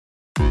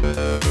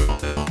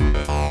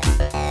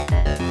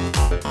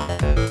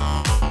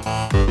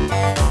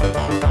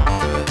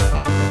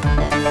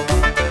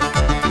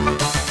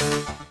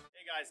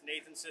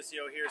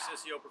Cicio here,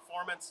 Cicio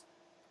Performance.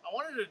 I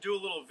wanted to do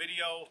a little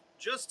video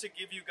just to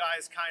give you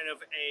guys kind of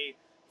a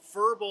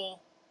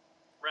verbal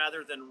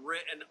rather than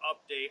written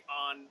update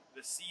on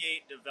the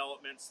C8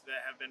 developments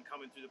that have been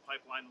coming through the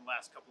pipeline the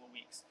last couple of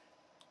weeks.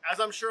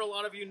 As I'm sure a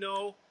lot of you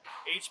know,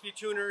 HP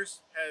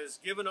Tuners has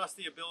given us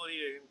the ability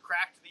to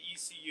crack the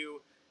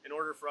ECU in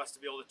order for us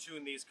to be able to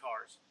tune these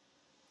cars.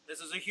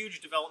 This is a huge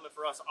development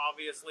for us,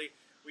 obviously.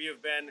 We have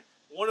been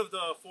one of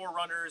the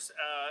forerunners,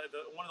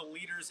 one of the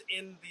leaders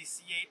in the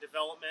C8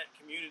 development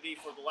community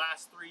for the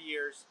last 3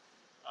 years.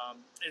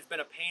 It's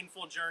been a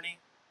painful journey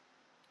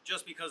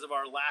just because of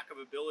our lack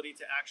of ability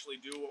to actually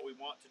do what we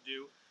want to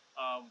do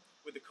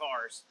with the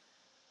cars.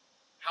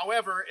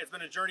 However, it's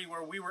been a journey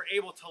where we were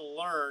able to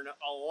learn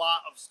a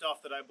lot of stuff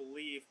that I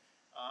believe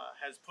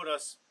has put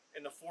us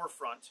in the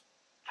forefront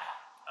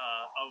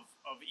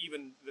of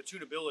even the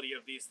tunability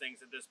of these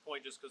things at this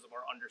point, just because of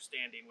our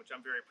understanding, which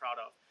I'm very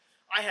proud of.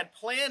 I had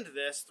planned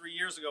this 3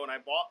 years ago when I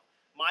bought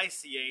my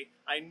C8.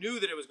 I knew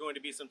that it was going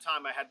to be some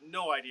time. I had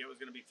no idea it was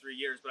going to be 3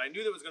 years, but I knew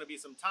there was going to be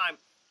some time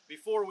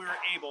before we were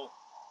able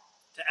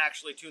to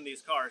actually tune these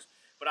cars.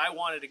 But I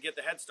wanted to get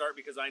the head start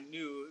because I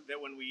knew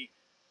that when we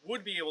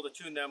would be able to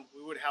tune them,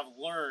 we would have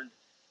learned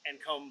and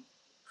come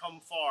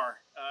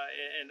far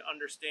in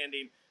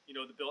understanding, you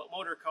know, the billet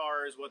motor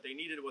cars, what they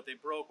needed, what they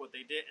broke, what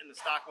they did in the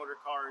stock motor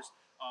cars,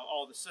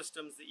 all the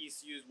systems, the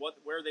ECUs,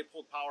 where they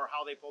pulled power,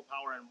 how they pulled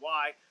power, and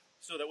why,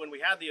 so that when we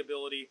had the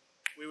ability,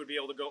 we would be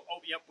able to go, oh,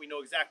 yep, we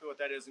know exactly what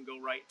that is, and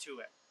go right to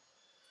it.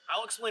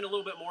 I'll explain a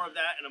little bit more of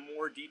that in a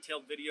more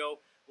detailed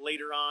video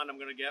later on. I'm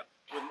going to get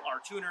with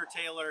our tuner,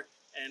 Taylor,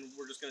 and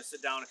we're just going to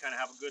sit down and kind of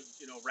have a good,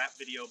 you know, rap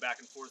video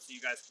back and forth so you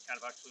guys can kind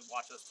of actually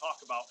watch us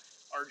talk about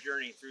our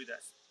journey through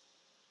this.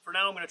 For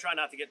now, I'm going to try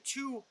not to get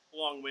too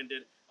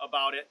long-winded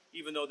about it,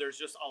 even though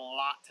there's just a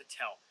lot to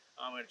tell.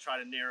 I'm going to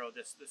try to narrow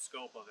the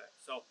scope of it.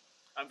 So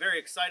I'm very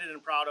excited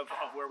and proud of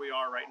where we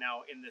are right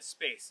now in this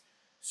space.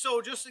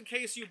 So just in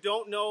case you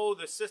don't know,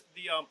 the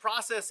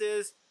process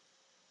is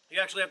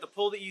you actually have to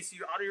pull the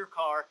ECU out of your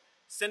car,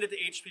 send it to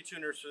HP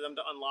Tuners for them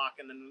to unlock,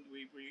 and then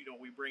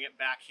we bring it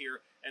back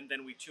here, and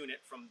then we tune it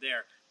from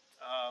there.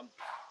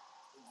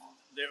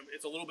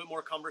 It's a little bit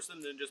more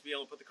cumbersome than just being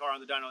able to put the car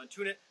on the dyno and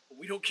tune it, but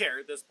we don't care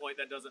at this point.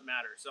 That doesn't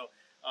matter. So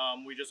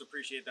we just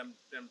appreciate them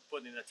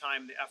putting the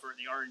time, the effort,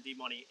 the R&D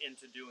money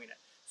into doing it.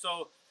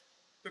 So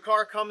the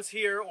car comes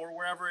here or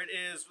wherever it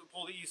is, we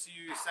pull the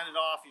ECU, you send it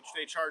off,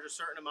 they charge a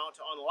certain amount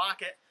to unlock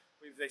it,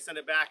 they send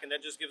it back, and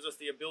that just gives us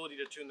the ability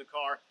to tune the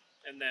car,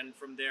 and then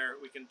from there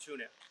we can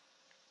tune it.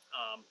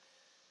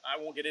 I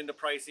won't get into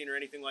pricing or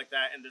anything like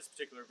that in this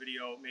particular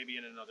video, maybe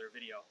in another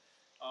video.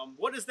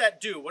 What does that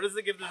do? What does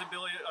it give us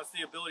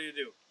the ability to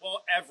do?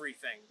 Well,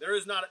 everything.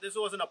 This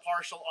wasn't a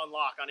partial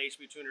unlock on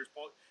HP Tuners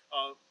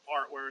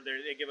part where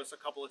they give us a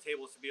couple of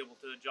tables to be able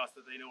to adjust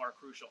that they know are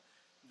crucial.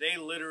 They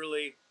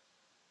literally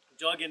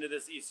dug into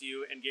this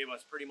ECU and gave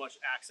us pretty much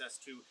access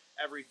to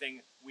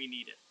everything we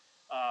needed.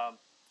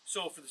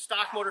 So for the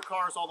stock motor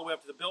cars all the way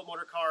up to the built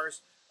motor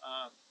cars,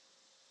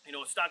 you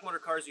know, stock motor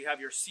cars, you have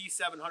your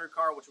C700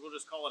 car, which we'll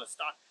just call it a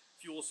stock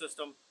fuel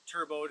system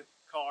turboed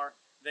car.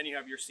 Then you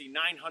have your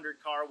C900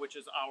 car, which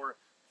is our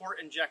port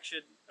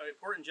injected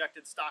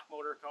stock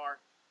motor car.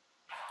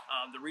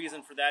 The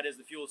reason for that is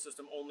the fuel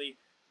system only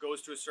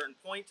goes to a certain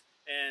point,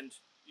 and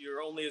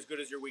you're only as good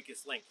as your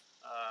weakest link.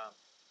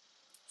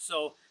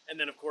 And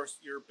then of course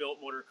your built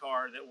motor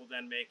car that will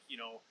then make, you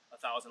know,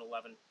 1,011,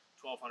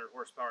 1,200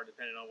 horsepower,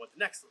 depending on what the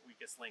next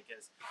weakest link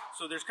is.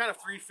 So there's kind of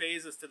three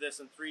phases to this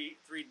and three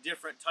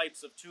different types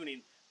of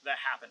tuning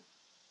that happen.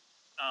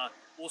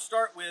 We'll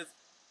start with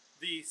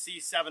the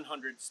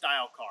C700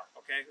 style car,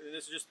 okay? And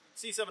this is just,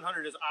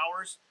 C700 is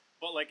ours,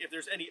 but like if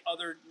there's any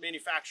other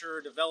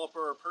manufacturer,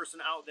 developer, or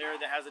person out there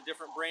that has a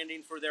different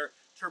branding for their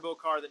turbo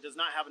car that does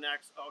not have an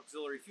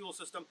auxiliary fuel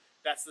system,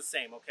 that's the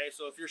same, okay?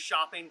 So if you're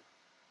shopping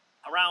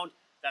around,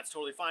 that's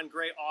totally fine,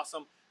 great,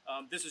 awesome.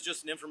 This is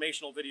just an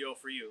informational video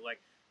for you. Like,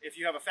 if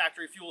you have a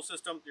factory fuel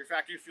system, your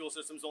factory fuel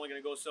system is only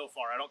going to go so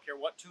far. I don't care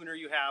what tuner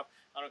you have.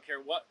 I don't care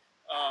what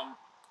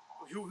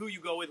who you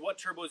go with, what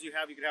turbos you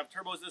have. You could have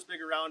turbos this big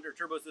around or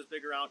turbos this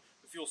big around.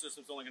 The fuel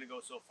system is only going to go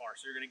so far.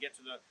 So you're going to get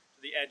to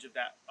the edge of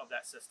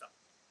that system.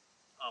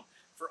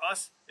 For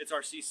us, it's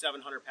our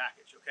C700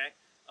 package. Okay.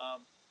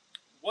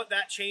 What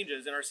that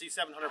changes in our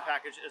C700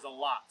 package is a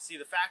lot. See,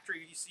 the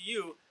factory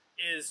ECU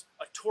is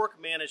a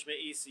torque management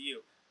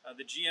ECU.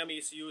 The GM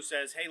ECU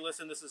says, hey,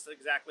 listen, this is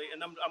exactly,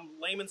 and I'm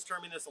layman's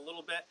terming this a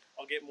little bit.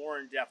 I'll get more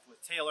in depth with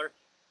Taylor.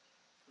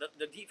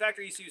 The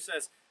factory ECU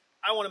says,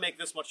 I want to make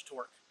this much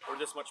torque or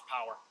this much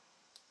power.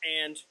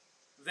 And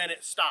then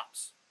it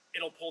stops.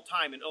 It'll pull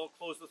time and it'll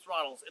close the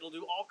throttles. It'll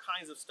do all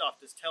kinds of stuff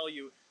to tell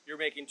you you're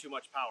making too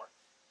much power.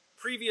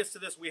 Previous to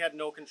this, we had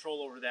no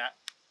control over that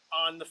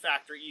on the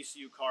factory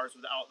ECU cars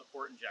without the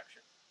port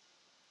injection,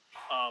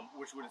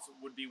 which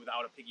would be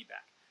without a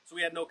piggyback. So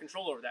we had no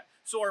control over that.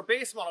 So our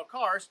base model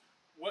cars,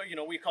 well, you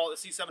know, we call it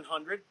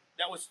C700.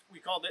 We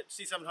called it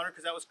C700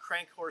 because that was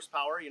crank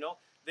horsepower. You know,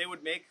 they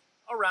would make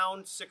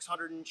around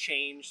 600 and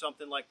change,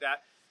 something like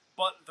that.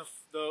 But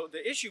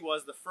the issue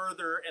was the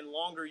further and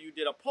longer you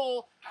did a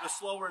pull, the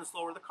slower and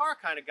slower the car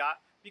kind of got,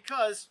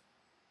 because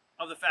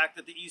of the fact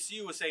that the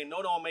ECU was saying, no,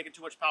 I'm making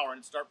too much power,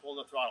 and start pulling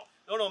the throttle.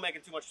 No, I'm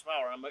making too much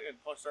power, I'm going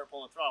to start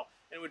pulling the throttle.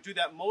 And it would do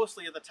that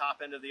mostly at the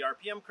top end of the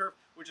RPM curve,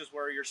 which is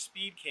where your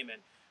speed came in.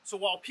 So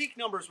while peak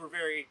numbers were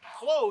very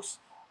close,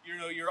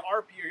 your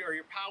RPM or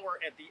your power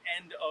at the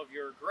end of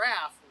your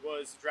graph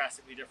was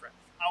drastically different.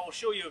 I will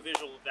show you a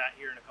visual of that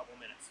here in a couple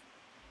minutes.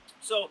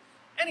 So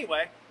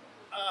anyway,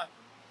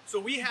 so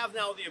we have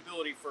now the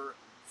ability for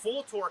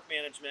full torque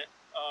management,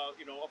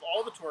 of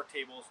all the torque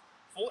tables,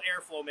 full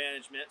airflow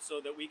management,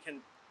 so that we can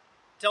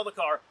tell the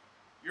car,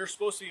 you're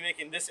supposed to be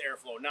making this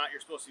airflow, not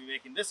you're supposed to be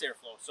making this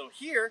airflow. So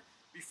here,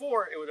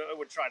 before, it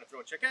would try to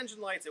throw check engine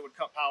lights, it would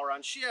cut power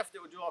on shift,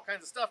 it would do all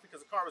kinds of stuff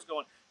because the car was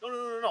going,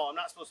 no, I'm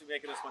not supposed to be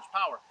making this much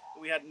power.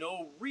 And we had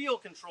no real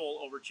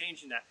control over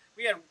changing that.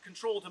 We had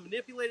control to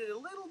manipulate it a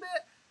little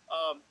bit,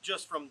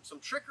 just from some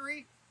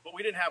trickery, but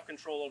we didn't have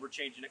control over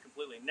changing it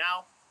completely.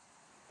 Now,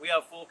 we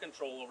have full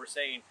control over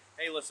saying,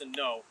 hey, listen,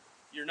 no,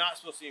 you're not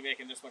supposed to be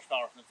making this much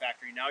power from the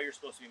factory. Now you're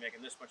supposed to be making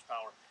this much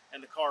power.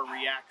 And the car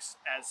reacts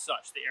as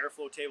such. The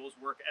airflow tables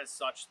work as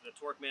such. The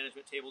torque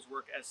management tables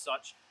work as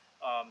such.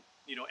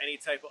 Any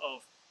type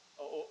of,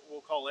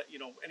 we'll call it,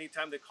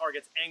 anytime the car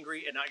gets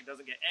angry, it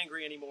doesn't get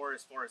angry anymore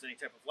as far as any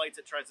type of lights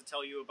it tries to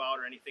tell you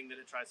about or anything that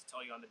it tries to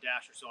tell you on the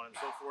dash or so on and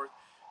so forth.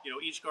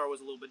 Each car was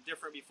a little bit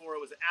different before.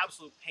 It was an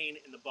absolute pain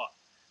in the butt.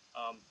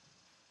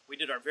 We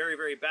did our very,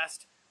 very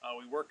best.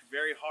 We worked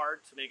very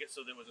hard to make it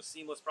so that it was a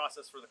seamless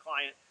process for the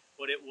client,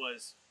 but it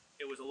was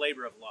a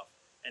labor of love.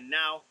 And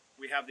now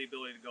we have the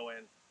ability to go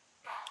in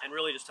and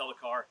really just tell the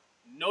car,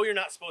 no, you're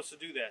not supposed to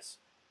do this.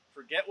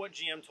 Forget what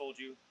GM told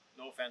you.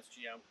 No offense,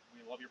 GM,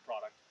 we love your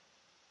product.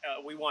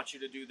 We want you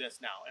to do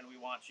this now, and we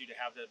want you to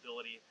have the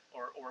ability,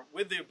 or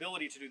with the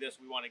ability to do this,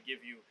 we want to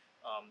give you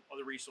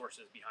other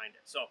resources behind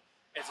it. So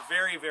it's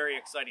very, very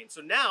exciting.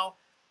 So now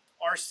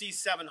our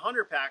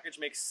C700 package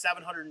makes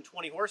 720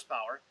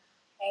 horsepower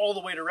all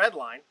the way to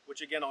redline,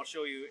 which again I'll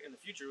show you in the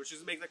future, which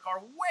is to make the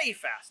car way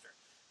faster.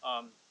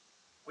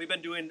 We've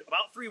been doing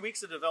about 3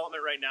 weeks of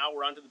development right now.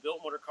 We're onto the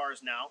built motor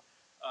cars now.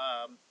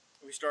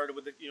 We started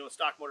with the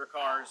stock motor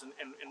cars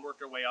and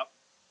worked our way up.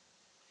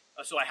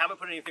 So I haven't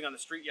put anything on the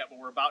street yet, but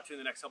we're about to in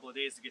the next couple of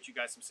days to get you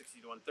guys some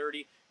 60 to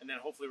 130, and then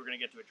hopefully we're going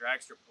to get to a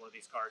drag strip with one of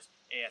these cars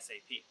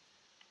ASAP.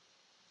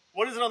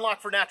 What does it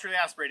unlock for naturally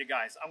aspirated,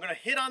 guys? I'm going to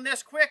hit on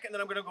this quick, and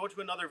then I'm going to go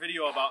to another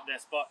video about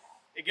this, but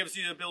it gives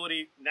you the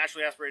ability,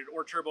 naturally aspirated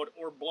or turboed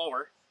or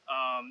blower,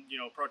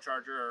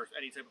 ProCharger or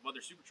any type of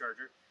other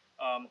supercharger,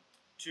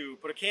 to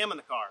put a cam in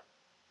the car,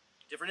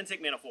 different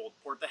intake manifold,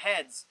 port the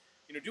heads,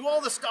 do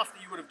all the stuff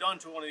that you would have done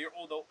to one of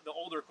the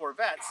older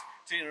Corvettes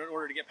in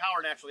order to get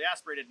power naturally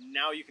aspirated.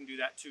 Now you can do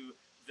that to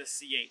the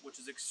C8, which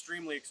is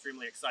extremely,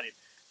 extremely exciting.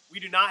 We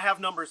do not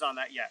have numbers on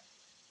that yet.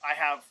 I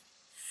have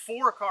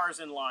 4 cars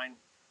in line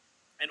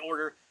in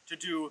order to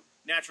do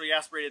naturally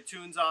aspirated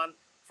tunes on,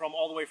 from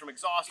all the way from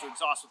exhaust to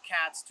exhaust with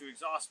cats to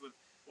exhaust with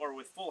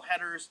full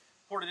headers,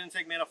 ported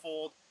intake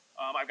manifold.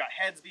 I've got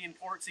heads being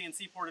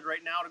CNC ported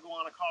right now to go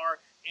on a car,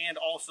 and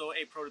also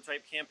a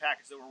prototype cam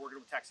package that we're working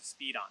with Texas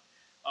Speed on.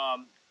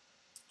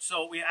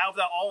 So we have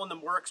that all in the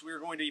works. We're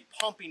going to be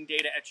pumping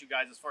data at you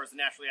guys as far as the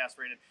naturally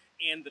aspirated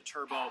and the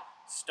turbo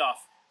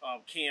stuff,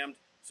 cammed,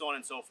 so on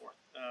and so forth.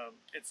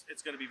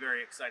 It's going to be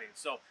very exciting.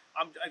 So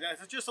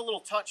it's just a little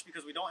touch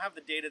because we don't have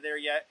the data there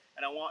yet,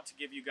 and I want to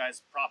give you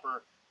guys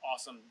proper,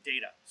 awesome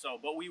data.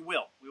 But we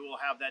will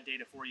have that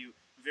data for you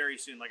very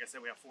soon. Like I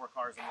said, we have 4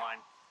 cars in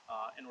line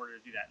in order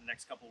to do that. In the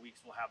next couple of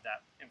weeks, we'll have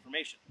that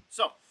information.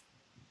 So,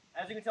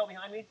 as you can tell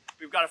behind me,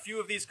 we've got a few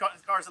of these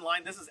cars in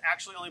line. This is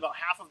actually only about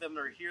half of them that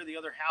are here. The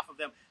other half of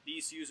them, the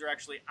ECUs are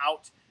actually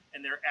out,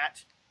 and they're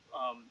at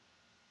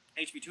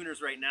HP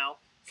Tuners right now.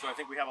 So I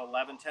think we have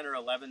 10 or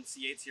 11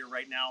 C8s here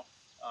right now,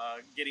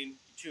 getting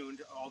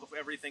tuned.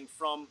 Everything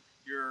from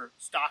your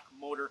stock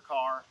motor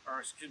car, or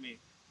excuse me,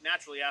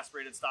 naturally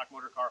aspirated stock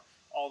motor car,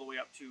 all the way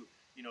up to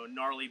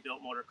gnarly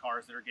built motor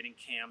cars that are getting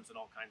cams and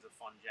all kinds of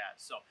fun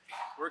jazz. So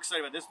we're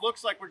excited about this.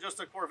 Looks like we're just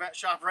a Corvette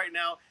shop right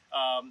now.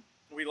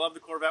 We love the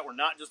Corvette. We're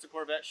not just a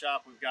Corvette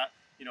shop. We've got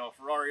a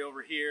Ferrari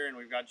over here, and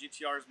we've got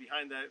GTRs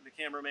behind the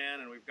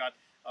cameraman, and we've got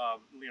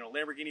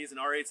Lamborghinis and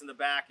R8s in the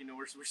back.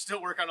 We're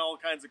still working on all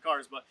kinds of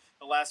cars, but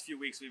the last few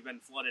weeks we've been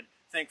flooded,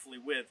 thankfully,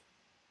 with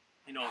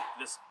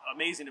this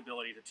amazing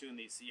ability to tune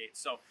these C8s.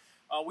 So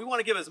we want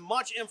to give as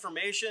much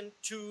information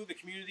to the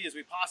community as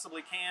we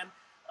possibly can.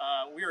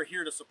 We are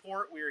here to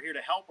support. We are here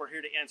to help. We're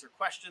here to answer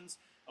questions.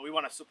 We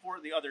want to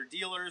support the other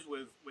dealers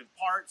with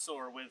parts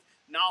or with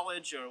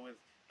knowledge or with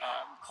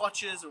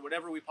clutches or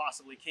whatever we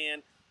possibly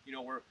can.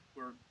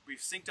 We've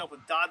synced up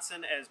with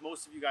Dodson, as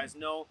most of you guys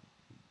know.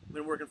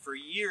 Been working for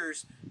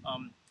years,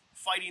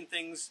 fighting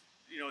things,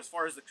 as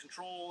far as the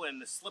control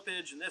and the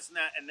slippage and this and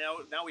that. And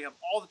now we have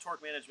all the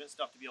torque management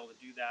stuff to be able to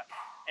do that.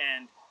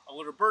 And a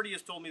little birdie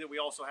has told me that we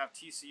also have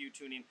TCU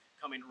tuning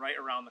coming right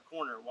around the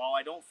corner. While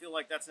I don't feel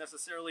like that's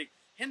necessarily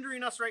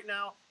hindering us right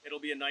now, it'll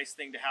be a nice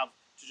thing to have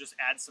to just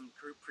add some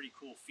pretty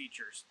cool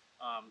features.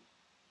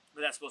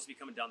 but that's supposed to be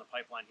coming down the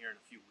pipeline here in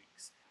a few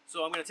weeks.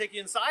 So I'm going to take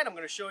you inside. I'm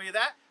going to show you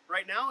that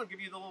right now and give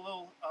you the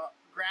little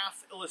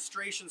graph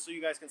illustration so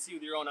you guys can see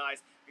with your own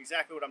eyes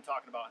exactly what I'm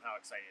talking about and how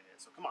exciting it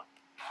is. So come on.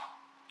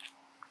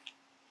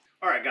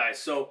 All right, guys.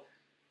 So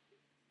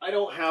I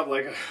don't have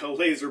like a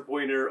laser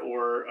pointer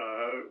or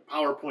a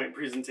PowerPoint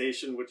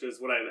presentation, which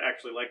is what I'd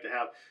actually like to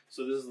have.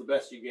 So this is the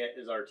best you get,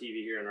 is our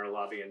TV here in our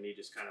lobby and me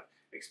just kind of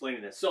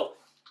explaining this. So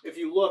if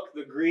you look,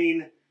 the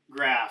green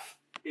graph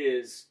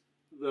is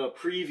the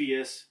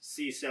previous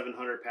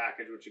C700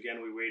 package, which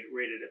again we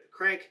rated at the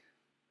crank.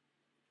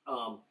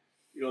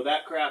 You know,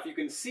 that graph, you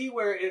can see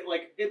where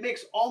it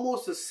makes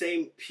almost the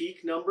same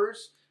peak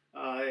numbers.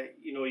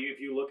 You know,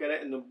 if you look at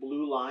it, and the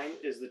blue line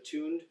is the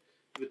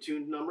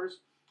tuned numbers.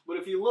 But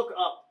if you look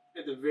up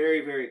at the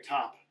very, very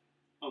top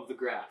of the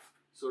graph,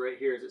 so right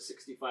here is at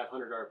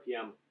 6,500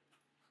 RPM,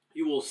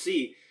 you will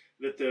see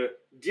that the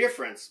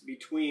difference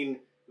between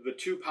the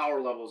two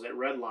power levels at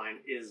redline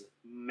is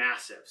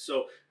massive.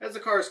 So as the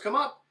cars come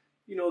up,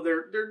 you know,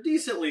 they're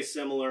decently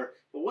similar,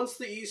 but once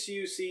the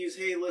ECU sees,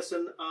 hey,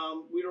 listen,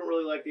 we don't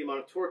really like the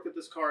amount of torque that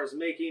this car is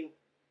making,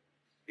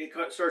 it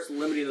starts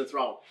limiting the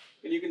throttle.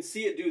 And you can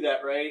see it do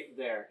that right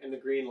there in the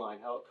green line,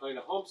 how it kind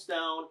of humps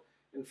down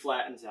and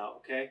flattens out,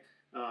 okay?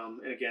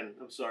 And again,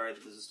 I'm sorry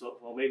that this is,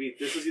 well, maybe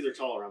this is either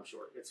tall or I'm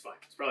short. It's fine.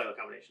 It's probably a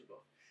combination of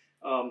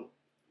both.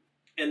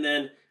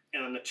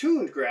 And on the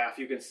tuned graph,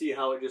 you can see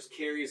how it just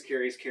carries,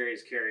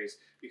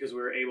 because we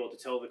were able to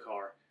tell the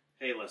car,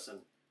 hey, listen,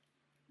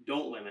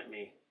 don't limit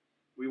me.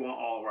 We want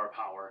all of our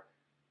power,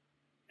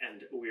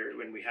 and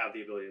when we have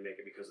the ability to make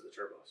it because of the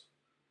turbos.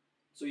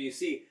 So you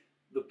see,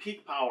 the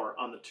peak power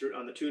on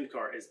the tuned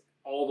car is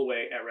all the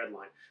way at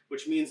redline,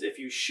 which means if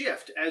you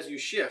shift, as you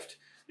shift,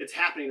 it's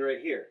happening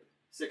right here.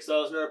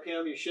 6,000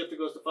 RPM, you shift, it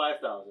goes to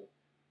 5,000,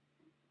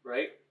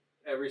 right?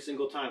 Every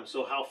single time.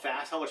 So how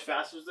much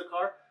faster is the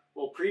car?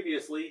 Well,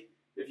 previously,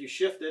 if you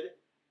shifted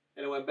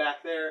and it went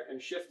back there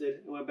and shifted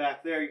and went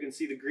back there, you can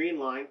see the green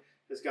line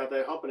has got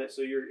that hump in it.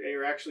 So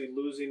you're actually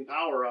losing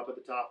power up at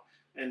the top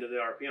end of the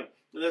RPM.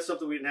 And that's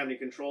something we didn't have any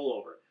control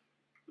over.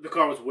 The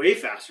car was way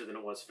faster than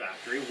it was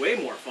factory, way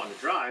more fun to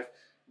drive,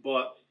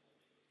 but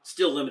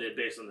still limited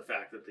based on the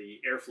fact that the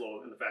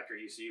airflow in the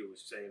factory ECU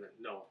was saying that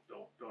no,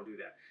 don't do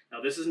that.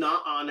 Now this is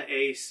not on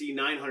a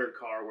C900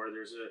 car where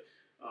there's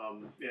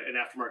an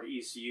aftermarket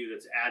ECU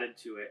that's added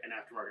to it, an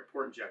aftermarket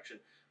port injection.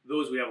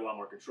 Those we have a lot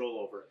more control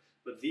over.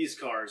 But these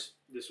cars,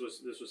 this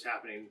was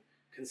happening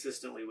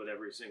consistently with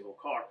every single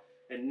car.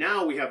 And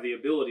now we have the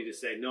ability to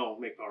say, no,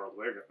 make power all the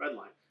way to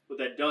redline. What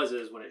that does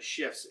is when it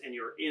shifts and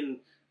you're in,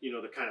 you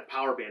know, the kind of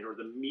power band or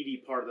the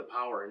meaty part of the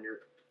power and you're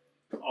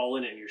all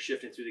in it and you're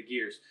shifting through the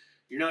gears,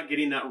 you're not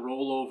getting that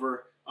rollover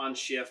on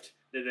shift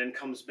that then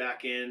comes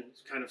back in.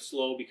 It's kind of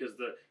slow because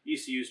the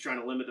ECU is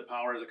trying to limit the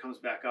power as it comes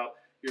back up.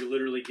 You're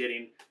literally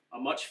getting a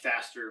much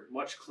faster,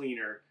 much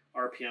cleaner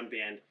RPM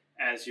band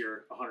as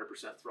you're 100%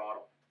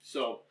 throttle.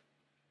 So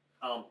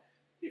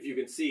if you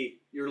can see,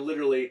 you're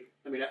literally,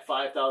 I mean, at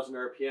 5,000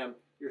 RPM,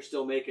 you're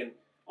still making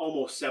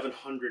almost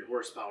 700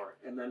 horsepower.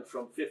 And then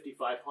from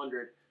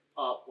 5,500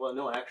 up, well,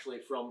 no, actually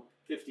from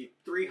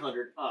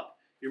 5,300 up,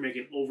 you're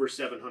making over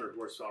 700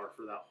 horsepower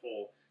for that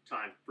whole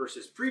time.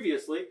 Versus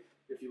previously,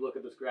 if you look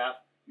at this graph,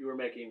 you were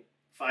making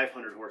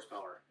 500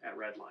 horsepower at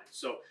redline.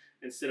 So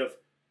instead of,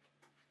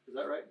 is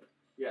that right?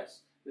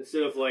 Yes.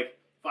 Instead of like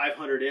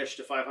 500-ish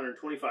to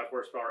 525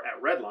 horsepower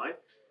at redline,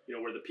 you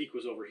know, where the peak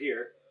was over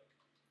here,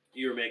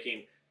 you're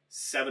making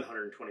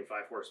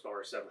 725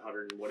 horsepower,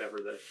 700 and whatever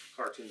the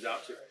car tunes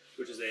out to,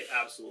 which is a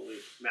absolutely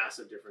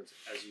massive difference,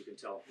 as you can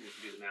tell. You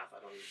can do the math.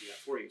 I don't need to do that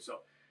for you. So,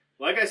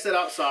 like I said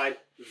outside,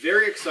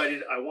 very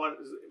excited.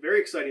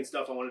 Very exciting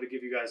stuff. I wanted to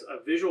give you guys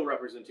a visual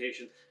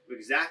representation of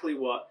exactly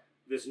what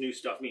this new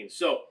stuff means.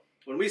 So,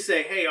 when we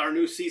say, hey, our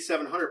new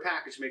C700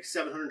 package makes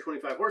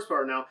 725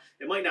 horsepower now,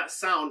 it might not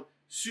sound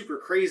super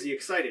crazy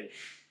exciting,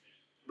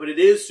 but it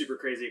is super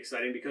crazy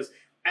exciting because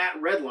at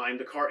redline,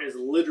 the car is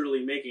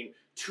literally making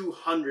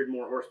 200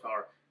 more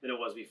horsepower than it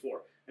was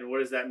before. And what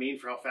does that mean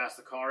for how fast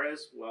the car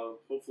is? Well,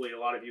 hopefully a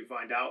lot of you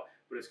find out,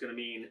 but it's going to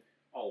mean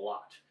a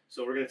lot.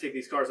 So we're going to take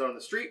these cars out on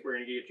the street. We're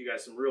going to get you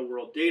guys some real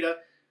world data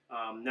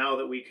now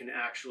that we can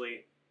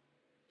actually,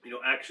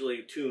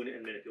 actually tune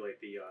and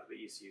manipulate the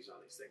ECUs on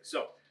these things.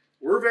 So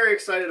we're very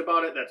excited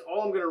about it. That's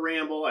all I'm going to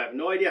ramble. I have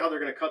no idea how they're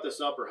going to cut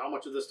this up or how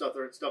much of this stuff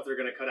they're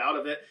going to cut out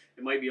of it.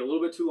 It might be a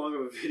little bit too long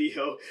of a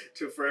video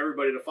for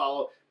everybody to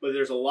follow, but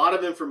there's a lot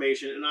of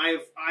information, and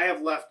I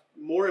have left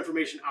more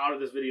information out of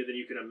this video than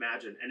you can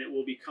imagine, and it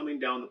will be coming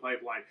down the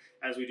pipeline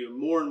as we do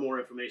more and more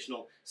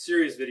informational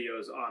series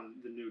videos on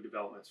the new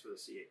developments for the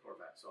C8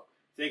 Corvette. So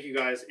thank you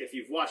guys. If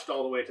you've watched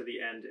all the way to the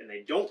end and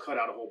they don't cut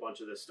out a whole bunch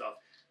of this stuff,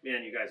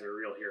 man, you guys are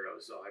real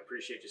heroes. So I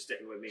appreciate you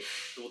sticking with me,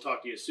 and we'll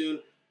talk to you soon.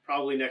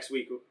 Probably next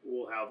week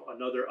we'll have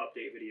another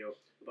update video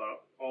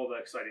about all the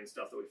exciting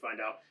stuff that we find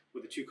out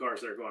with the two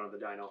cars that are going on the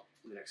dyno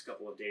in the next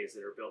couple of days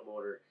that are built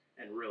motor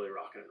and really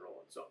rocking and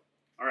rolling. So,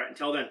 all right,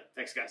 until then,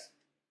 thanks guys.